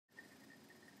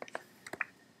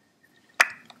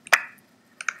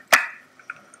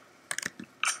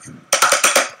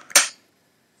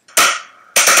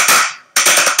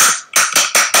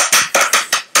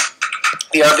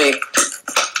puppy.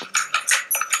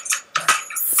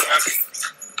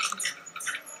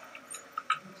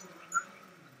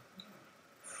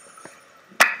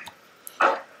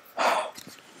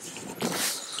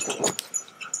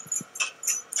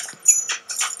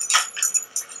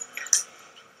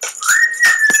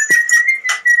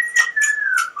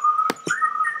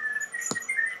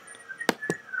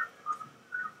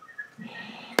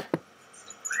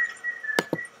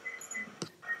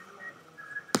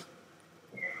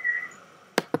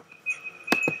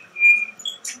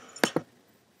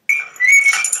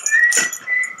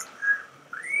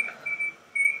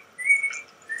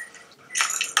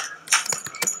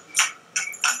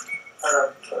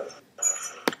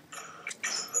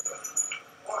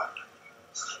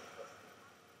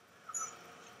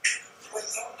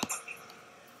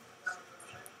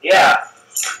 Yeah.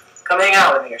 Come hang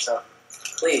out with me or something.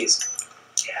 Please.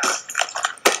 Yeah.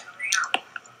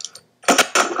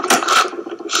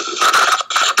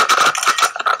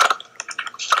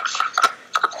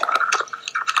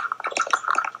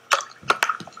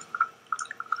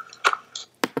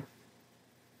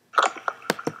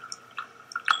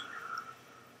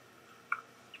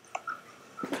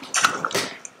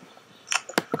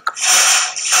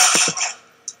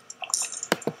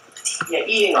 Yeah,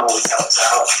 eating always helps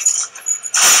out.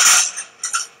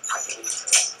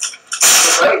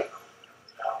 Right?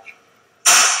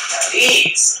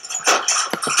 These.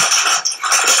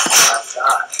 Oh my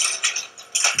God.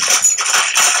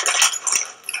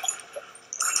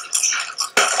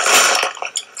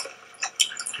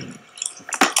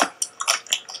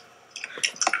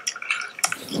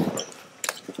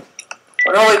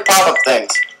 What are all these pop-up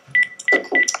things?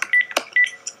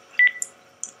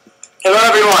 Hello,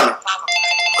 everyone.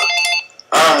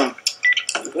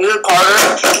 This is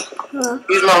Carter.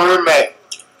 He's my roommate.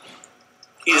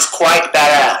 He's quite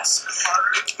badass.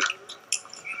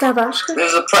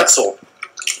 This is a pretzel.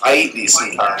 I eat these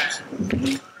sometimes.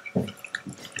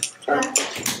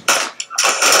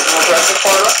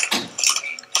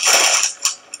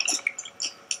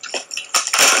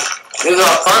 This is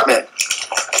our apartment.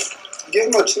 Give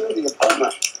him a tour of the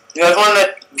apartment. You guys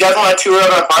want a tour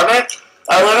of our apartment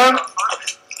I live in?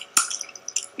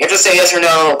 You have to say yes or no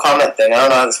little comment thing. I don't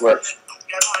know how this works.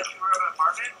 You guys want a tour of an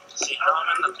apartment? See the one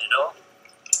in the middle?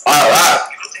 Alright.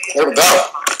 Here we go.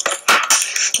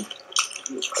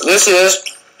 This is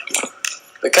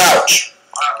the couch.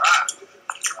 Alright.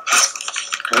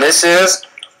 And this is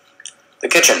the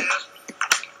kitchen.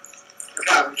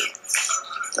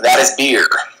 That is beer.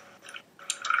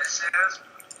 This is...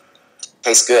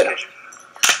 Tastes good.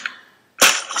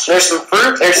 There's some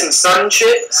fruit. There's some sun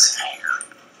chips.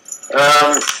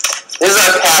 This is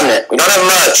our cabinet. We don't have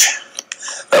much,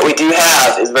 but we do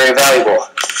have is very valuable.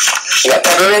 We got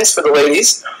peppermints for the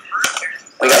ladies.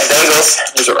 We got bagels.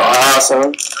 These are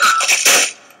awesome.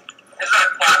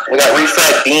 We got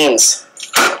refried beans.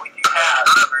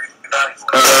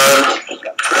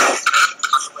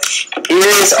 Here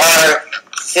is our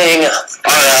thing,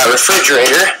 our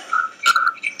refrigerator.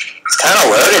 It's kind of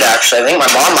loaded, actually. I think my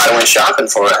mom might have went shopping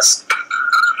for us.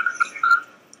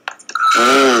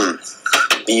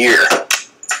 Beer.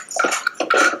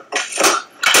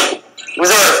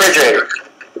 Where's our refrigerator?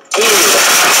 Ew.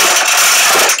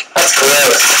 That's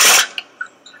gross.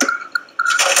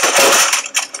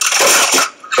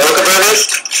 Boca burgers?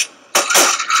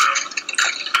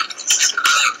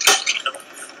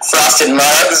 Frosted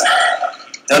mugs?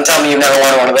 Don't tell me you've never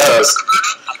wanted one of those.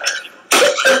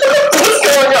 What's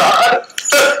going on?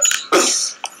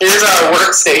 Here's our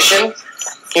workstation.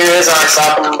 Here is our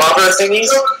sock and bumper thingies.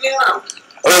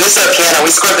 Oh, this is a piano. We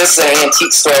scored this in an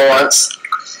antique store once.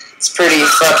 It's pretty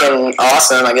fucking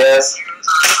awesome, I guess.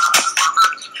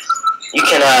 You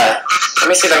can, let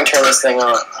me see if I can turn this thing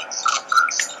on.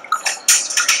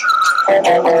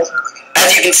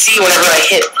 As you can see, whenever I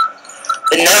hit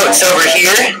the notes over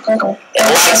here, it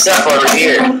lights up over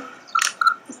here.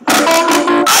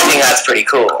 I think that's pretty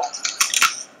cool.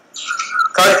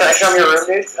 Carter, can I show them your room,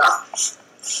 dude? Yeah.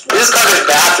 This is Carter's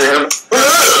bathroom.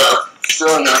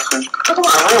 Really nothing. Look at my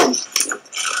room.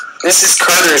 This is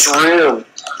Carter's room.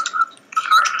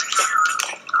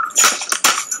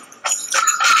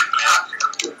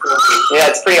 Yeah,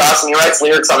 it's pretty awesome. He writes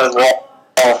lyrics on his wall.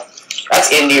 That's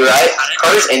indie, right?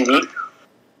 Carter's indie.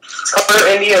 Is Carter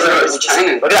indie or is it just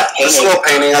painting? Look at that painting. Just a little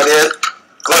painting I did.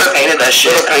 Carter painted that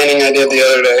shit. Little painting I did the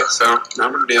other day, so not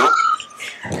a big deal.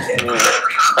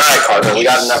 Alright, Carter, we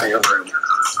got enough of your room.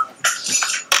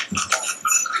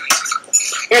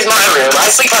 Here's my room.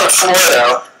 I sleep on the floor,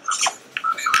 though.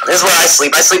 This is where I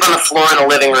sleep. I sleep on the floor in the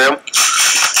living room.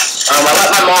 I let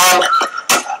my mom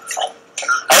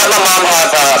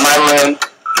have my room.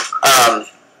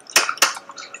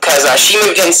 Because she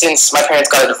moved in since my parents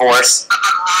got a divorce.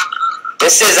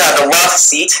 This is the love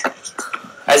seat.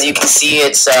 As you can see,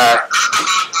 it's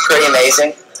pretty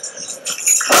amazing.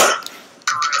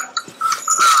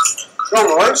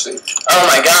 Oh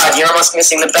my god, you're almost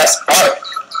missing the best part.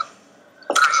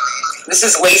 This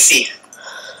is Lacey,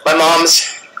 my mom's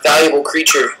valuable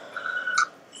creature.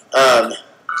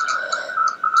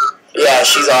 Yeah,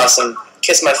 she's awesome.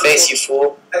 Kiss my face, you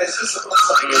fool. This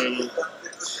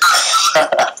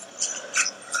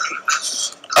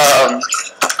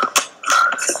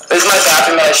is my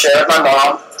bathroom that I share with my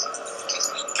mom.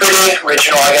 Pretty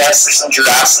original, I guess. There's some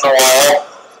giraffes in the wall.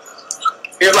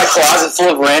 Here's my closet full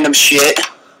of random shit.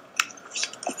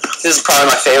 This is probably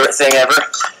my favorite thing ever.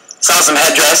 Saw some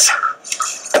headdress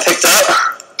I picked up.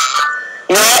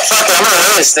 You know what? Fuck it, I'm gonna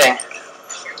wear this thing.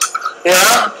 You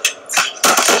know?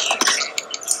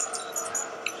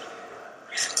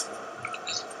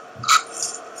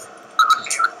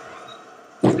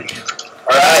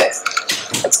 Alright.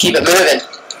 Let's keep it moving.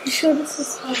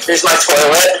 Here's my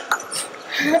toilet.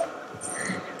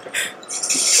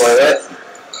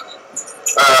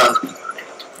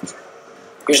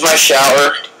 Here's my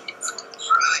shower.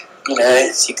 You know,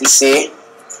 as you can see.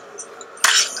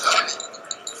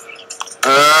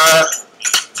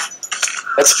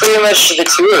 That's pretty much the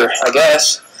tour, I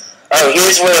guess. Oh,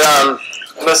 here's where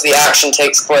most of the action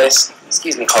takes place.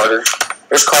 Excuse me, Carter.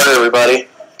 There's Carter, everybody.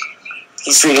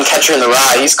 He's reading Catcher in the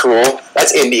Rye. He's cool.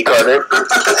 That's indie Carter.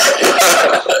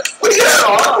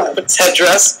 It's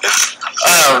headdress.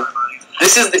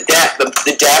 This is the deck.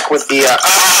 The deck with the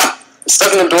I'm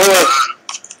stuck in the door.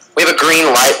 We have a green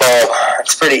light bulb.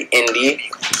 It's pretty indie.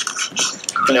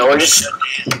 You know, we're just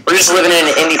living in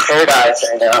an indie paradise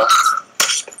right now.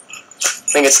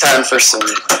 I think it's time for some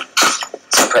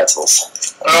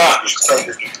pretzels. I'm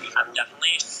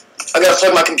definitely. I gotta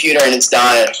plug my computer and it's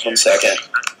dying. 1 second.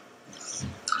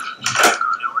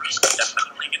 We're just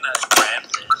definitely gonna grab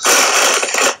this.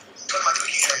 My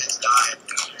computer is dying.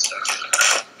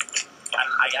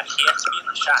 I actually have to be in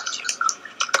the shot too.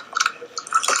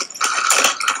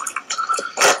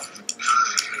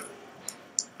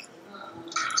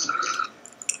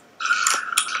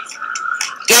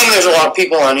 Dang, there's a lot of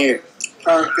people on here.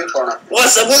 Good for it.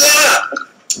 What's up with that?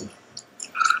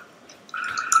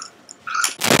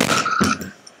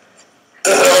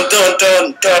 Dun dun dun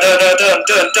dun dun dun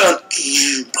dun dun.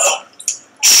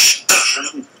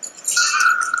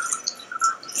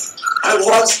 I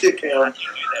love Stickam. You do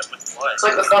that with what? It's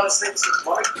like the funnest thing since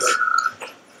Minecraft.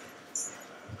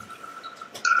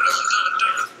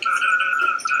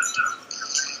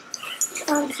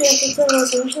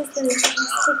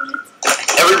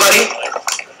 Everybody,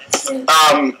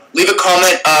 leave a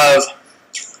comment of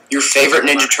your favorite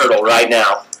Ninja Turtle right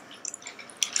now.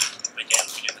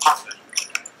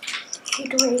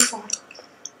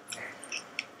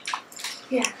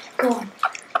 Yeah, go on.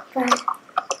 Bye.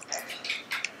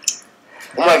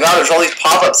 Oh my god, there's all these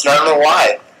pop-ups and I don't know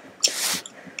why.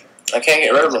 I can't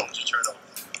get rid of them.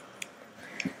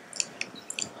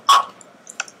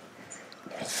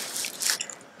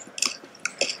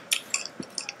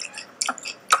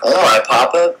 Oh my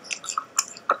pop-up.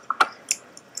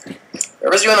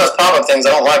 Whoever's doing those pop-up things, I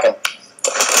don't like them.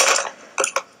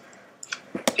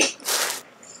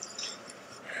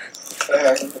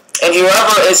 And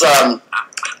whoever is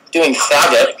doing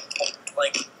faggot,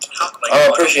 I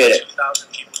appreciate it.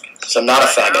 So I'm not a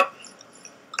faggot.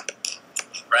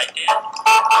 Right, Dan.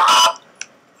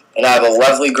 And I have a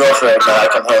lovely girlfriend that I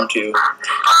come home to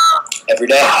every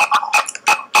day.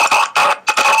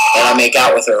 And I make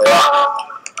out with her a lot.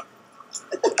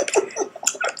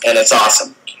 And it's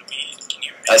awesome.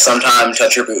 I sometimes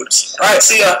touch her boobs. Alright,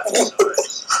 see ya.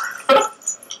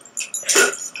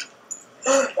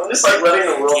 I'm just like letting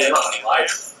the world in on my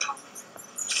life.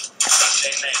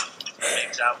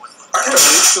 I gotta read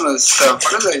some of this stuff.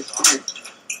 What are they doing?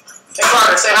 Hey,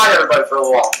 Carter, say hi to everybody for a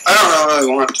little while. I don't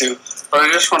really want to, but I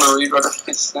just want to read what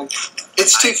it's saying.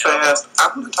 It's too fast. I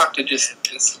want to talk to just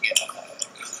this guy.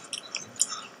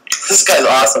 This guy's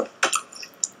awesome.